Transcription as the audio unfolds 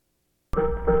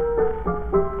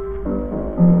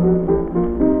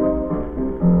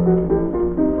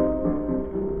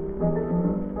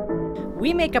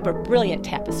make up a brilliant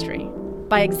tapestry.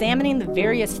 By examining the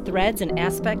various threads and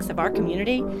aspects of our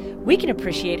community, we can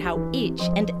appreciate how each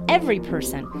and every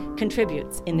person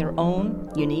contributes in their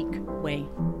own unique way.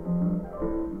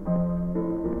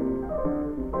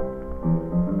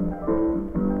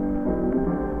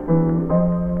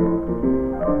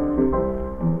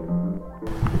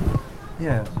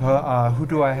 Yeah, who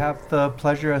do I have the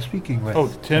pleasure of speaking with? Oh,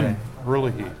 Tim today?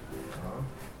 Verlihe.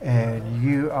 And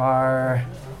you are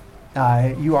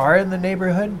in the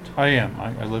neighborhood? I am.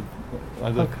 I live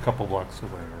a couple blocks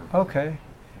away. Okay,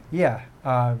 yeah.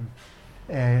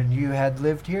 And you had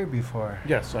lived here before?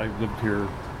 Yes, I lived here.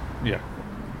 Yeah,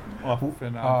 off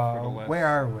and on for the last. Where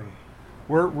are we?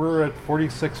 We're at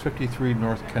 4653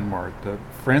 North Kenmore at the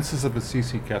Francis of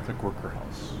Assisi Catholic Worker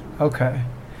House. Okay.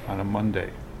 On a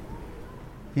Monday.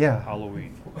 Yeah.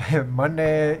 Halloween.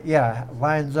 Monday, yeah,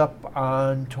 lines up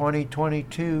on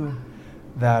 2022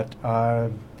 that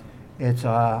it's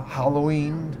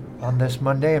Halloween on this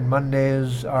Monday, and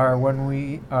Mondays are when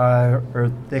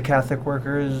or the Catholic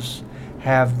workers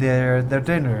have their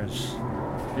dinners.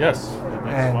 Yes, and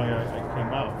that's why I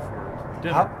came out for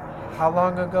dinner. How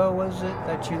long ago was it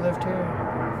that you lived here?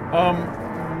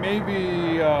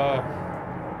 Maybe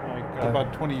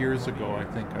about 20 years ago, I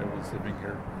think I was living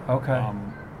here. Okay.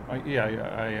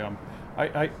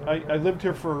 I lived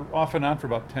here for off and on for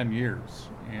about 10 years.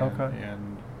 And, okay.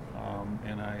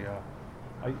 And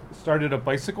I started a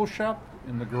bicycle shop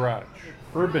in the garage,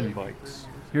 Urban Bikes.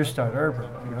 You started Urban,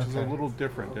 which is a little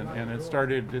different, and it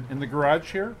started in the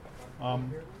garage here.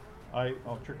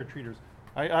 Trick-or-treaters.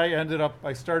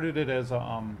 I started it as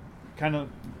a kind of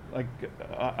like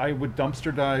I would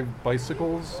dumpster dive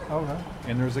bicycles. Okay.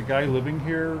 And there's a guy living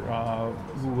here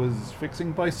who was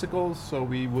fixing bicycles, so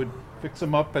we would fix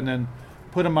them up and then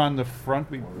put them on the front.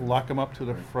 We'd lock them up to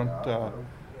the front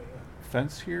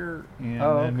fence here, and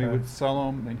then we would sell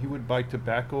them, and he would buy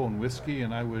tobacco and whiskey,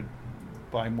 and I would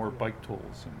buy more bike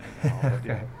tools. And all that,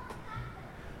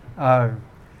 yeah.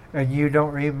 And you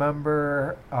don't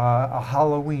remember a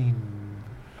Halloween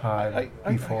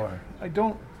before? I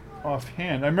don't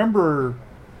offhand. I remember,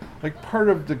 like, part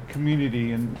of the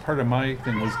community and part of my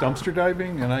thing was dumpster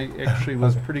diving, and I actually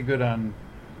was pretty good on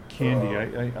candy.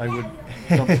 I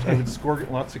would score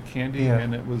lots of candy,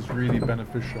 and it was really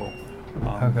beneficial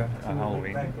on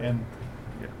Halloween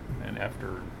and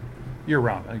after year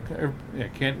round.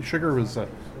 Sugar was a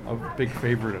big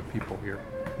favorite of people here.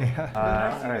 Yeah.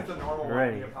 All right,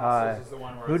 ready.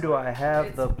 Who do I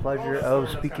have the pleasure of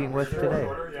speaking with today?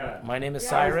 My name is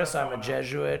Cyrus. I'm a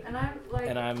Jesuit,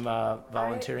 and I'm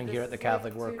volunteering here at the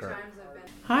Catholic Worker.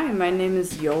 Hi, my name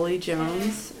is Yoli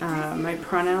Jones. My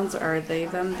pronouns are they,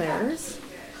 them, theirs.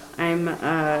 I'm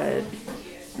a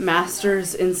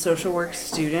master's in social work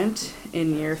student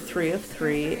in year 3 of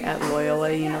 3 at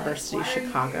Loyola University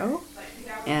Chicago.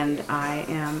 And I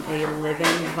am a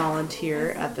living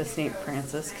volunteer at the St.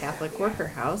 Francis Catholic Worker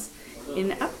House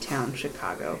in Uptown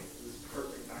Chicago.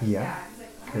 Yeah,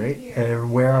 great.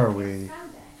 And where are we?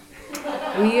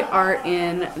 We are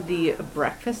in the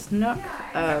breakfast nook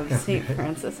of St.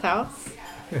 Francis House,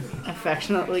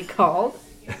 affectionately called.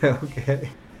 Okay.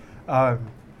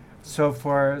 So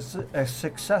for a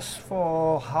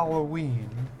successful Halloween,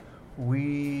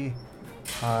 we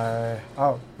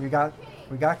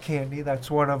got candy. That's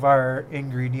one of our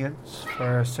ingredients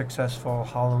for a successful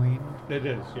Halloween. It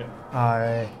is, yeah.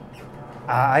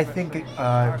 I think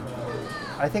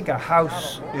a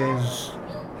house is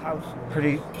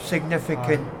pretty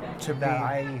significant to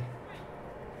me.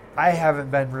 I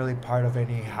haven't been really part of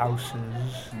any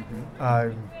houses,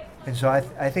 and so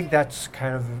I think that's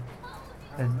kind of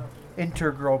an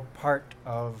integral part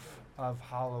of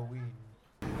Halloween.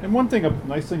 And one thing, a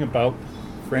nice thing about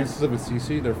Francis of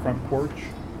Assisi, their front porch,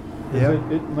 is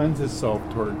it lends itself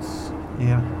towards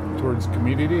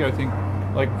community. I think,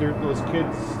 like those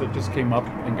kids that just came up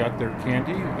and got their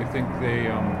candy. I think they,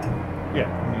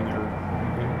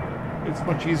 it's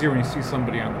much easier when you see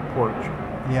somebody on the porch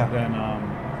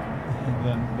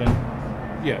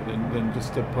than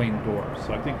just a plain door.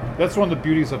 So I think that's one of the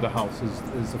beauties of the house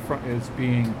is the front is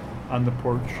being on the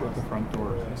porch at the front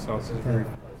door. This house is very.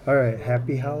 All right,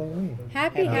 happy Halloween.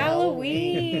 Happy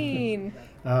Halloween.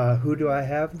 Who do I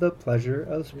have the pleasure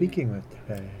of speaking with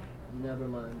today? Never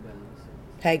mind.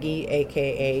 Peggy,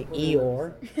 a.k.a.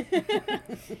 Eeyore.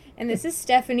 And this is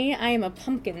Stephanie. I am a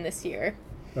pumpkin this year.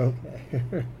 Okay.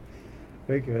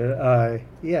 Very good.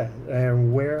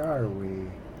 And where are we?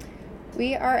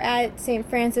 We are at St.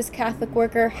 Francis Catholic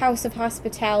Worker House of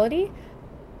Hospitality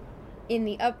in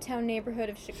the uptown neighborhood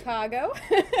of Chicago.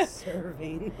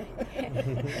 Serving.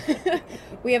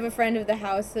 We have a friend of the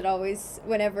house that always,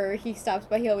 whenever he stops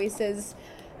by, he always says,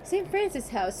 St. Francis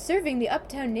House, serving the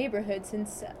uptown neighborhood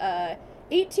since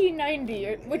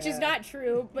 1890, which is not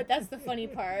true, but that's the funny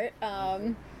part. But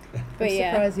I'm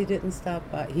surprised he didn't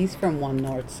stop by. He's from One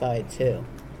North Side, too.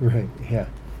 Right, yeah.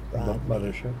 Rodney.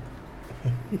 Mothership.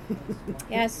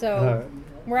 Yeah, so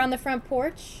we're on the front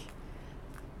porch,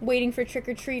 waiting for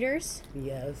trick-or-treaters.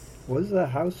 Yes. Was the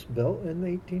house built in the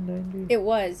 1890s? It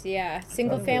was, yeah.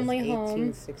 Single-family home.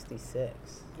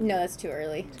 1866. No, that's too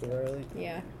early. Too early?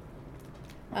 Yeah.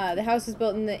 The house was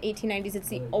built in the 1890s. It's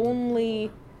the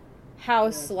only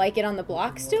house like it on the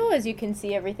block still. As you can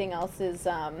see, everything else is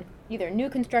either new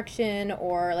construction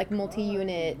or like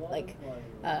multi-unit, like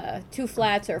 2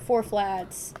 flats or 4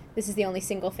 flats. This is the only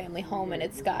single-family home, and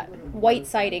it's got white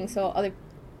siding, so other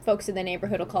folks in the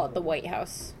neighborhood will call it the White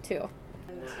House, too.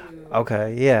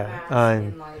 Okay, yeah.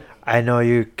 I know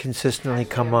you consistently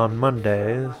come on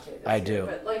Mondays. I do.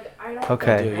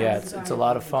 Okay. I do, yeah. It's a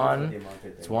lot of fun.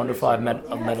 It's wonderful. I've met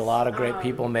a lot of great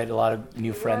people, made a lot of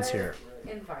new friends here.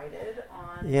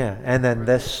 Yeah, and then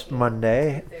this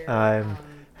Monday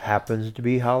happens to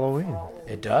be Halloween.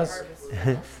 It does.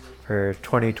 For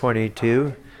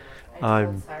 2022.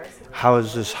 How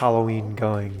is this Halloween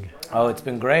going? Oh, it's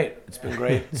been great. It's been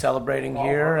great celebrating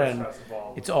here, and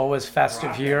it's always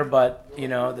festive here, but, you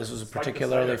know, this was a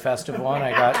particularly festive one.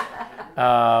 I got,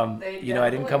 I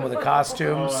didn't come with a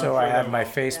costume, so I had my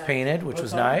face painted, which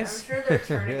was nice.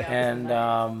 And,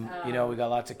 we got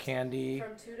lots of candy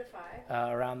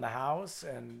around the house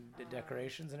and the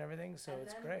decorations and everything, so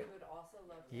it's great.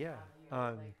 Yeah.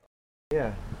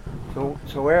 Yeah.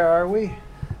 So where are we?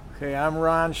 Okay, I'm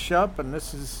Ron Shupp, and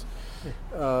this is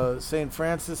St.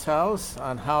 Francis House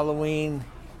on Halloween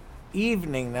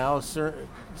evening now.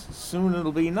 Soon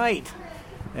it'll be night.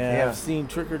 And Yeah. I've seen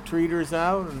trick-or-treaters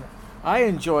out, and I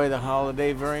enjoy the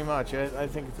holiday very much. I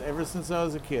think ever since I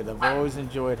was a kid, I've always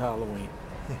enjoyed Halloween.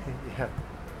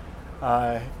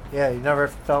 Yeah. You never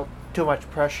felt too much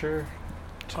pressure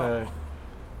to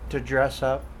dress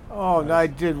up? Oh, no, I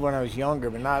did when I was younger,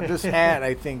 but not this hat.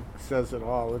 I think says it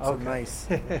all. It's Okay. a nice.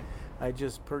 I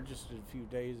just purchased it a few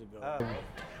days ago.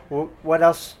 Well, what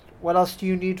else do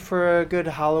you need for a good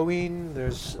Halloween?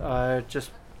 There's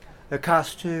just the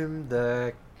costume,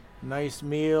 the Nice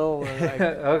meal. And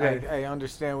Okay. I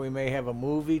understand we may have a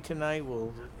movie tonight.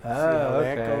 We'll see how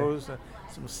okay. that goes.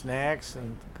 Some snacks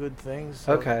and good things.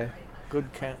 So Okay. Good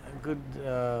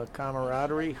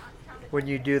camaraderie. When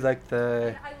you do like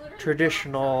the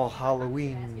traditional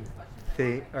Halloween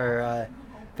thing, or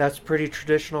that's pretty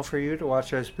traditional for you to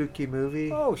watch a spooky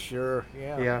movie? Oh, sure.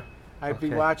 Yeah. Yeah. I'd be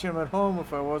Okay. watching them at home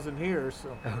if I wasn't here.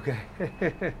 So. Okay.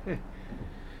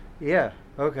 Yeah.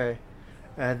 Okay.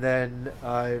 And then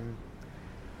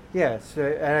so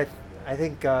and I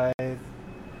think I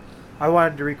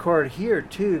wanted to record here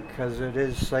too because it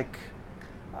is like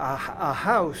a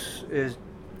house is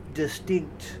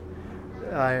distinct.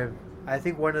 I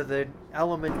think one of the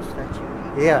elements that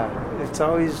you it's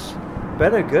always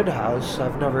been a good house.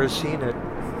 I've never seen it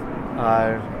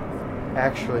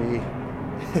actually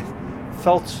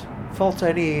felt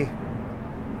any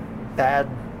bad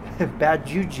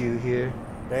juju here.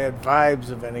 Bad vibes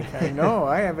of any kind. No,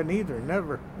 I haven't either.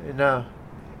 Never. No.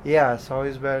 Yeah, it's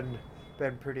always been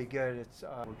pretty good. It's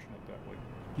Fortunate that way.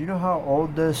 do you know how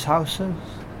old this house is?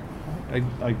 I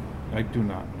do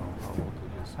not know how old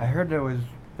it is. I heard it was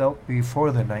built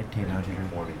before the 1900s.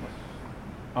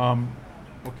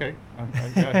 Okay.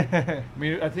 I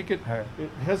mean, I think it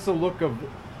has the look of,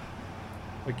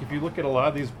 like, if you look at a lot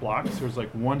of these blocks, there's like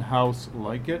one house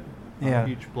like it Yeah.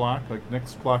 on each block. Like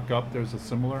next block up, there's a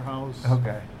similar house.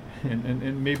 Okay.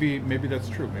 And maybe that's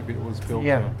true. Maybe it was built.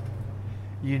 Yeah.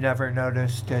 You never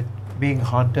noticed it being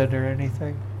haunted or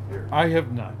anything? I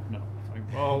have not. No.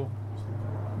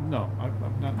 No.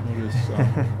 I've not noticed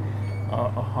a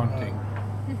haunting.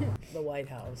 The White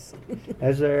House.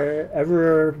 Has there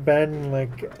ever been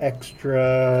like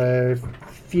extra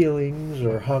feelings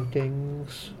or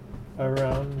hauntings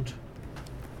around?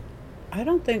 I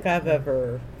don't think I've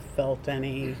ever felt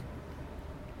any.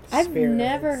 I've spirits.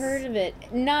 never heard of it.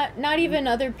 Not even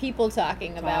other people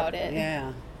talking about it.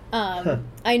 Yeah.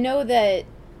 I know that.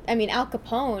 I mean, Al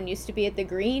Capone used to be at the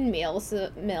Green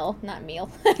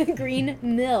Green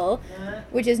Mill,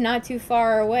 which is not too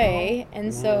far away,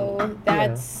 and so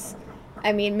that's.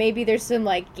 I mean, maybe there's some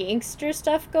like gangster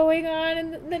stuff going on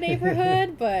in the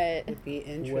neighborhood, but It'd be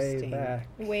interesting. Way back.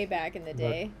 way back in the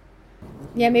day.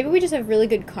 Yeah, maybe we just have really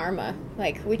good karma.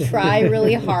 Like, we try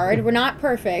really hard. We're not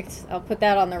perfect. I'll put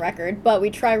that on the record. But we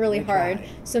try really hard.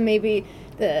 So maybe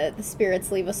the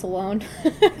spirits leave us alone.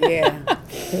 Yeah.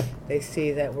 They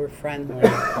see that we're friendly.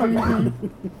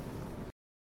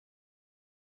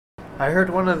 I heard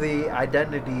one of the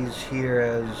identities here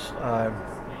is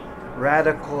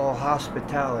radical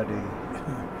hospitality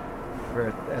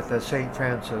at the St.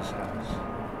 Francis House.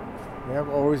 Yeah,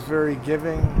 always very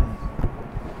giving,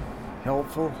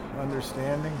 helpful,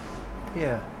 understanding.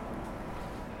 Yeah.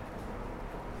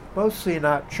 Mostly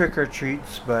not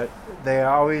trick-or-treats, but they're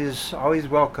always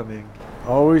welcoming.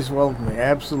 Always welcoming,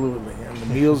 absolutely. And the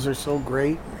meals are so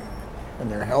great,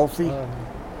 and they're healthy.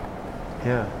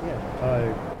 Yeah.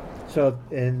 So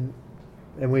and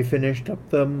we finished up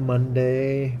the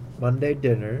Monday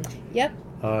dinner. Yep.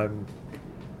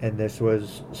 And this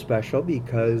was special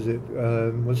because it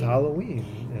was Halloween.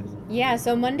 And Yeah,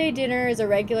 so Monday dinner is a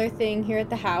regular thing here at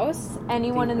the house.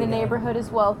 Anyone in the neighborhood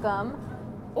is welcome.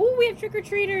 Oh, we have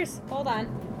trick-or-treaters. Hold on.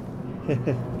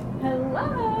 Hello.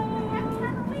 Happy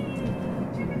Halloween.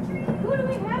 Trick-or-treat. Who do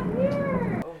we have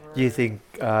here? do you think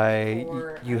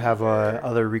you have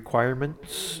other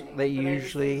requirements that you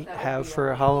usually have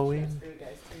for Halloween?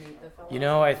 You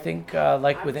know, I think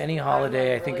like with any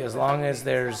holiday, I think as long as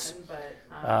there's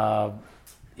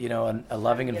you know, a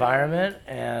loving environment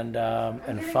and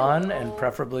fun and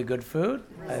preferably good food,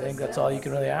 I think that's all you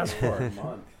can really ask for.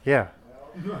 Yeah.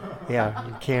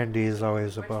 Yeah, candy is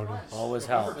always a bonus. Always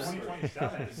helps.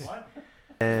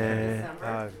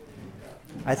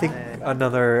 I think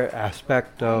another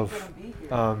aspect of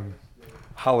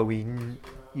Halloween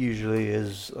usually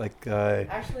is like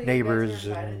neighbors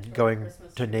and going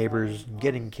to neighbors and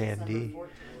getting candy.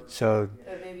 So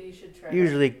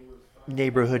usually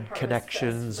neighborhood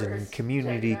connections and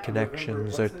community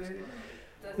connections.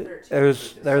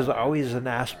 There's always an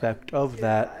aspect of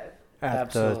that at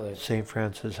Absolutely. the St.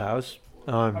 Francis House.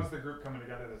 How's the group coming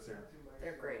together this year?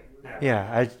 They're great.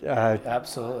 Yeah, I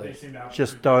Absolutely.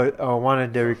 just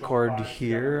wanted to record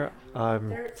here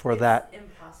for that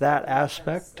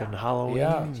aspect and Halloween.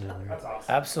 Yeah. And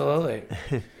Absolutely.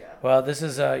 Well, this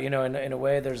is you know, in a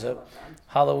way,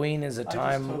 Halloween is a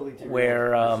time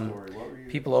where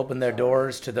people open their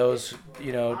doors to those,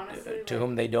 you know, to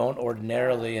whom they don't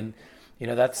ordinarily, and you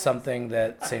know, that's something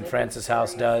that St. Francis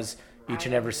House does each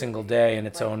and every single day in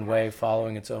its own way,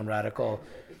 following its own radical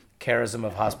charism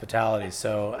of hospitality.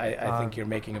 So I think you're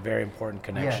making a very important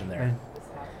connection there.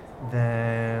 And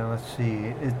then let's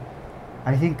see.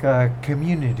 I think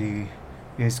community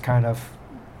is kind of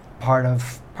part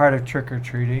of trick or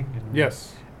treating.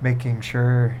 Yes. Making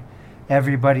sure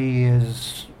everybody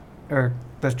or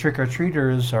the trick or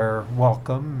treaters are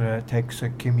welcome. It takes a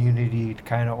community to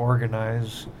kind of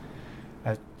organize.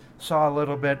 I saw a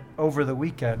little bit over the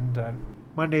weekend.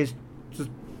 Monday's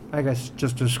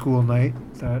just a school night.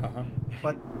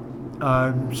 But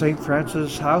St.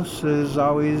 Francis House has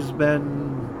always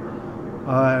been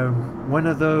one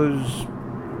of those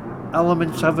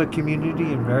elements of a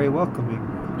community and very welcoming.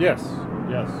 Yes.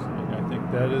 I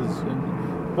think that is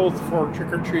both for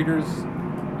trick-or-treaters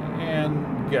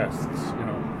and guests, you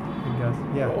know.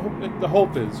 Yeah. The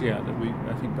hope is, that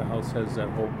I think the house has that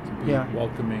hope to be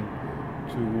welcoming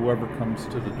to whoever comes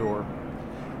to the door.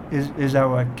 Is that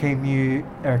what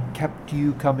kept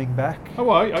you coming back? Oh,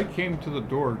 well, I came to the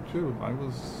door too. I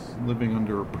was living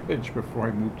under a bridge before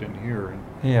I moved in here, and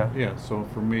yeah. So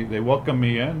for me, they welcomed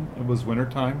me in. It was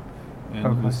wintertime, and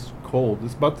it was cold.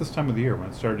 It's about this time of the year when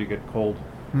it started to get cold.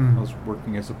 I was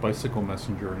working as a bicycle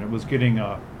messenger, and it was getting.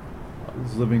 I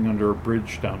was living under a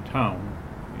bridge downtown,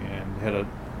 and had a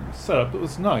setup that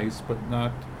was nice, but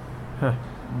not.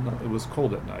 It was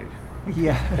cold at night.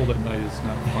 Yeah. Cold at night is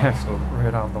not fun. So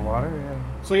right on the water.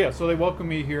 Yeah. So they welcomed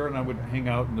me here, and I would hang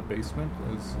out in the basement,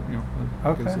 as you know,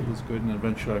 because it was good. And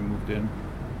eventually, I moved in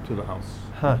to the house.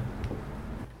 Huh.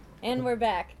 And we're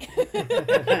back.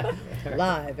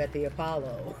 Live at the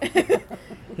Apollo.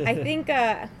 I think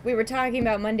we were talking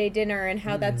about Monday dinner and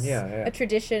how that's a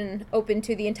tradition open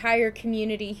to the entire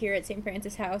community here at St.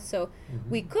 Francis House. So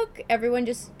we cook. Everyone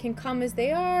just can come as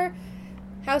they are.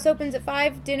 House opens at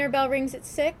 5, dinner bell rings at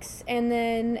 6, and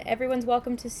then everyone's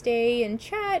welcome to stay and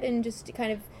chat and just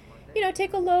kind of, you know,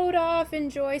 take a load off,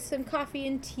 enjoy some coffee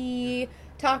and tea,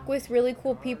 talk with really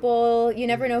cool people. You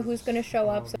never know who's going to show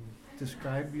up. So.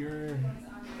 Describe your...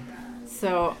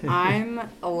 So I'm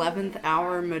 11th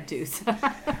hour Medusa.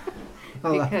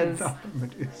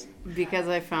 because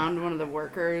I found one of the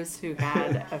workers who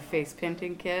had a face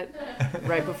painting kit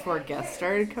right before guests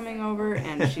started coming over,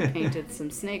 and she painted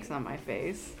some snakes on my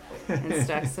face and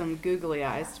stuck some googly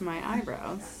eyes to my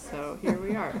eyebrows. So here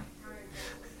we are.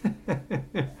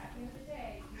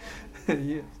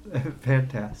 Yes,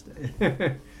 fantastic.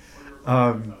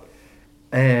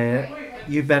 And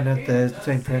you've been at the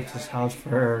St. Francis House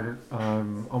for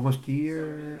almost a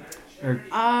year? Or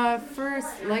For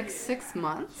like 6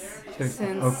 months Six-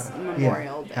 since okay.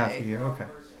 Memorial Day. Half a year, okay.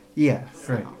 Yeah,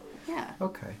 right. Yeah.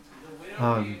 Okay.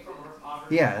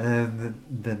 Yeah, and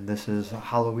then this is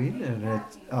Halloween, and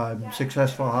it's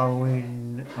successful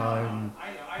Halloween.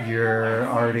 You're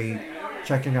already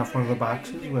checking off one of the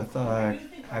boxes with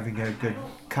having a good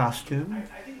costume,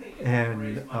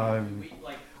 and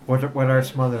what are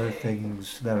some other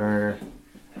things that are,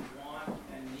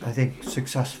 I think,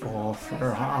 successful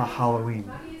for Halloween?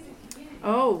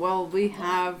 Oh, well, we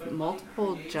have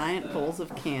multiple giant bowls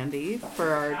of candy for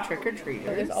our trick-or-treaters.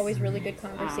 There's always really good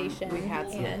conversation. We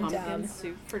had some and, pumpkin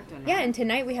soup for dinner. Yeah, and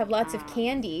tonight we have lots of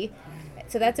candy,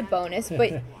 so that's a bonus.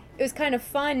 But it was kind of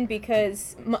fun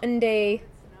because Monday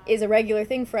is a regular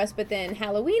thing for us, but then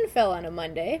Halloween fell on a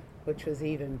Monday. Which was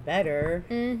even better.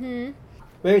 Mm-hmm.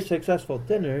 Very successful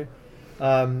dinner.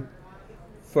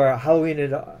 For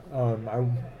Halloween,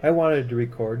 I wanted to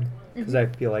record because I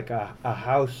feel like a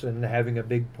house and having a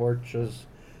big porch is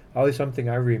always something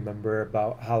I remember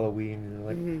about Halloween,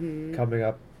 like coming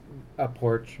up a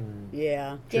porch and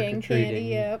Yeah. Getting candy,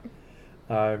 yep.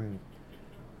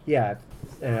 Yeah,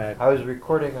 I was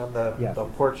recording on the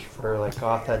porch for like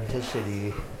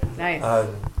authenticity Nice.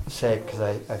 sake, because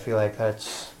I feel like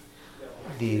that's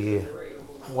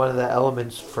one of the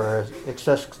elements for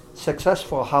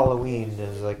successful Halloween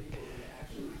is like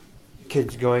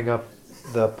kids going up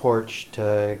the porch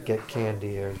to get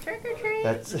candy or Trick or treat.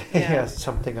 that's Yeah.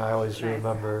 something I always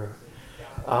remember.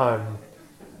 But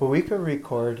we can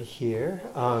record here.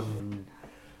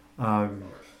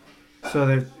 So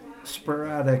there's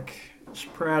sporadic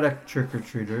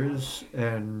trick-or-treaters,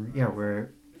 and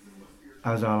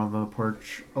I was out on the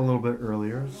porch a little bit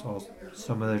earlier, saw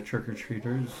some of the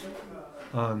trick-or-treaters.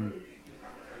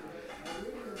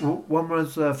 When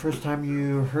was the first time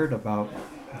you heard about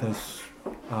this,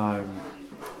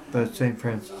 the St.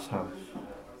 Francis House?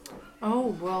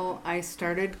 Oh, well, I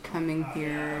started coming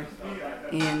here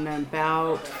in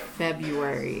about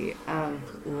February of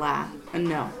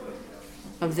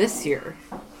this year.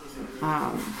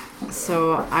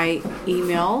 So I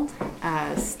emailed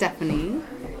Stephanie,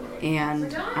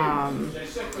 and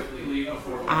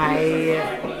I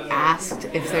asked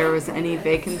if there was any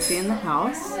vacancy in the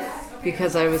house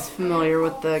because I was familiar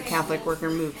with the Catholic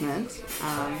Worker Movement.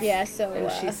 And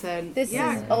she said, this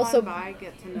 "Yeah, is come also on by,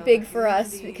 get to know big the for us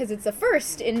community." because it's a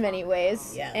first in many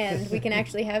ways. Yes. And we can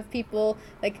actually have people,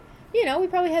 we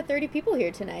probably had 30 people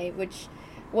here tonight, which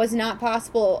was not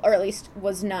possible, or at least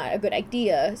was not a good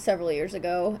idea several years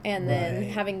ago. And then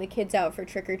Right. having the kids out for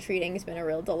trick-or-treating has been a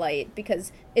real delight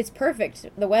because it's perfect.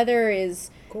 The weather is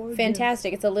Gorgeous.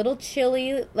 fantastic. It's a little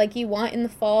chilly like you want in the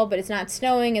fall, but it's not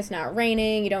snowing, it's not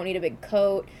raining, you don't need a big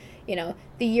coat. The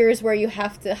years where you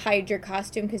have to hide your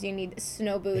costume because you need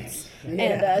snow boots and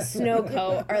a snow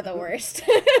coat are the worst.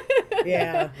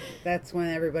 Yeah, that's when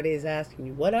everybody's asking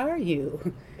you, what are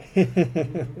you?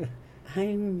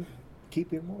 I'm...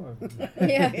 Keep you warm.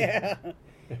 Yeah.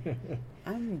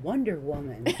 I'm Wonder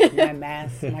Woman. My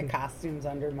mask, my costume's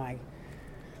under my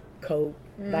coat.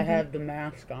 I have the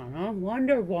mask on. I'm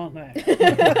Wonder Woman.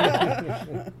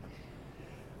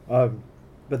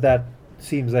 But that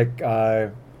seems like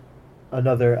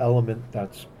another element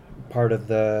that's part of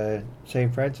the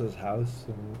St. Francis House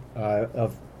and,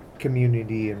 of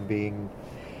community and being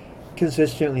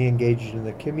consistently engaged in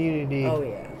the community. Oh,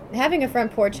 yeah. Having a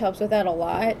front porch helps with that a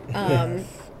lot. Yes.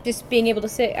 Just being able to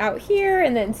sit out here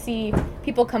and then see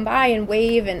people come by and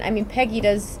wave. And Peggy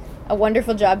does a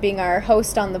wonderful job being our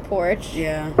host on the porch.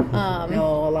 Yeah.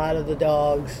 No, a lot of the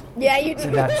dogs. Yeah, you do.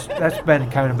 And that's been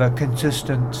kind of a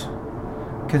consistent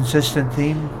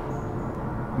theme.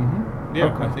 Mm-hmm. Yeah,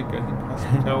 Okay. I think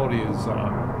hospitality is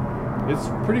it's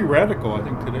pretty radical. I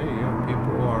think today,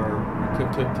 people are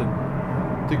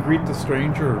to greet the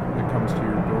stranger that comes to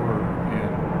your door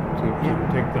and to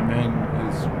take them in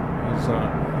is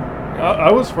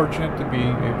I was fortunate to be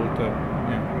able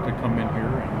to come in here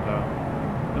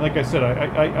and like I said,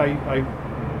 I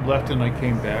left and I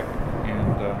came back,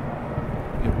 and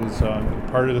it was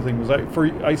part of the thing was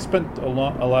I spent a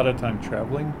lot of time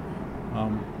traveling,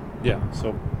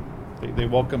 so they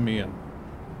welcomed me in.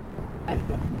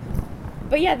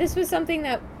 But yeah, this was something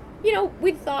that,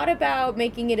 we thought about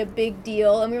making it a big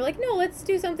deal, and we were like, no, let's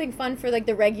do something fun for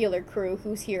the regular crew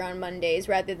who's here on Mondays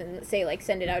rather than say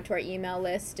send it out to our email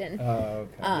list. And Okay.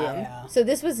 Yeah. so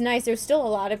this was nice. There's still a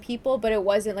lot of people, but it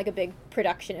wasn't a big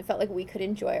production. It felt like we could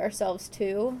enjoy ourselves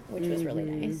too, which was really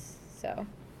nice. So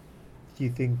Do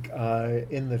you think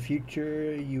in the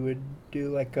future you would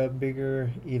do like a bigger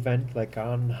event like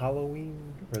on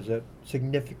Halloween? Or is it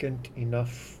significant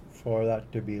enough for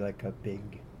that to be like a big?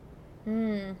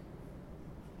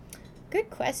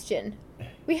 Good question.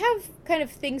 We have kind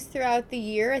of things throughout the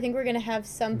year. I think we're going to have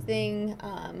something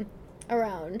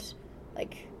around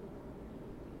like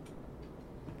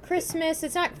Christmas.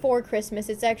 It's not for Christmas.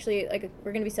 It's actually like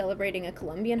we're going to be celebrating a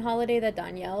Colombian holiday that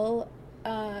Danielle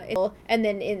and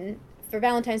then for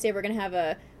Valentine's Day we're going to have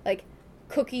a like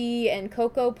cookie and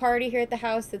cocoa party here at the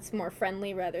house that's more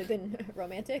friendly rather than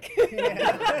romantic. You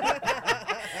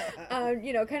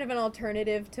know, kind of an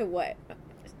alternative to what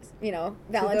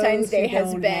Valentine's Day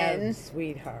has been.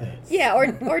 Sweethearts. Yeah,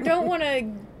 or don't want to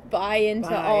buy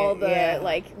into all the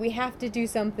like we have to do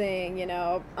something, You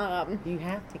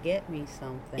have to get me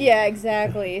something. Yeah,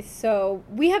 exactly. So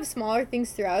we have smaller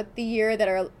things throughout the year that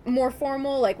are more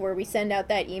formal, like where we send out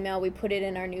that email, we put it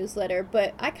in our newsletter.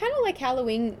 But I kind of like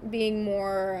Halloween being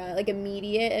more like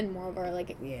immediate and more of our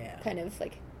like kind of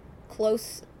like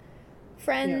close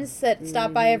friends that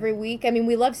stop by every week. I mean,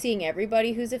 we love seeing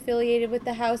everybody who's affiliated with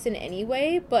the house in any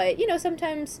way, but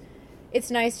sometimes it's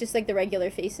nice just like the regular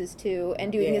faces too,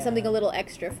 and doing something a little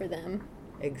extra for them.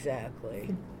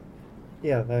 Exactly.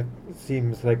 Yeah, that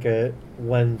seems like it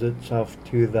lends itself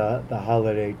to the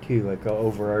holiday too, like an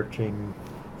overarching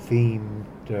theme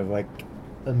to like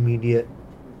immediate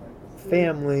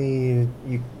family.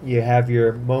 You have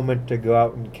your moment to go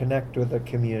out and connect with the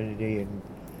community, and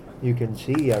you can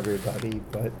see everybody.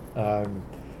 But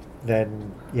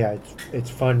then it's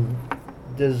fun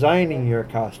designing your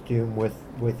costume with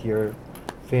your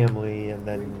family, and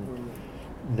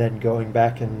then going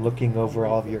back and looking over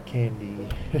all of your candy.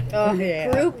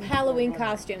 Group Halloween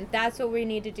costume. That's what we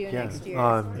need to do next year.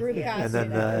 Group costume. And then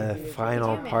the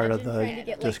final part of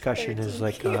the discussion is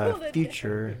like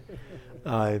future.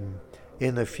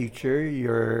 In the future,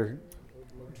 you're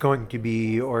going to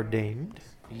be ordained.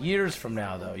 Years from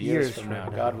now, though. Years from now,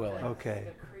 God willing. Okay.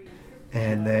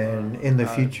 And then in the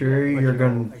future, you're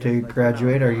going to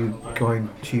graduate. Are you going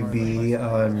to be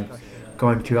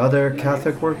going to other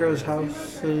Catholic workers'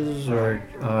 houses, or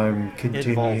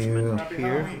continue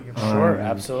here? Sure,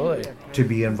 absolutely. To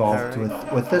be involved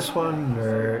with this one,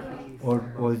 or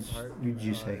what did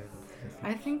you say?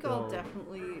 I think I'll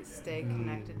definitely stay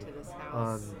connected to this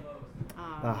house.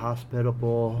 The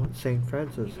hospitable St.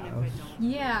 Francis house.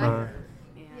 Yeah.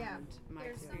 My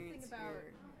experience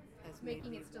here has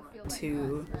making it still feel like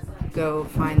to go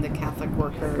find the Catholic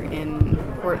worker in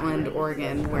Portland,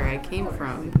 Oregon, where I came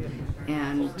from,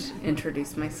 and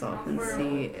introduce myself and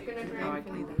see how I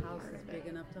can the house is big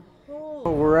enough to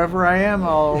hold. Wherever I am, I'll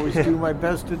always do my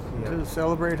best to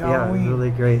celebrate Halloween. Yeah,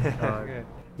 really great.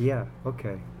 Yeah,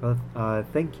 okay. Well,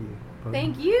 thank you.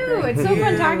 Thank you. It's so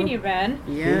fun talking to you, Ben.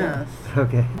 Yes.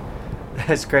 Okay.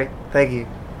 That's great. Thank you.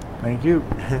 Thank you.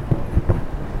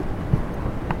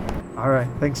 All right.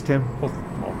 Thanks, Tim.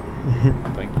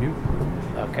 Thank you.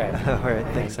 Okay. All right.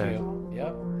 Thanks, Thank sir. you.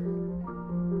 Yep.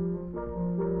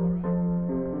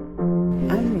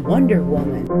 I'm Wonder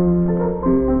Woman.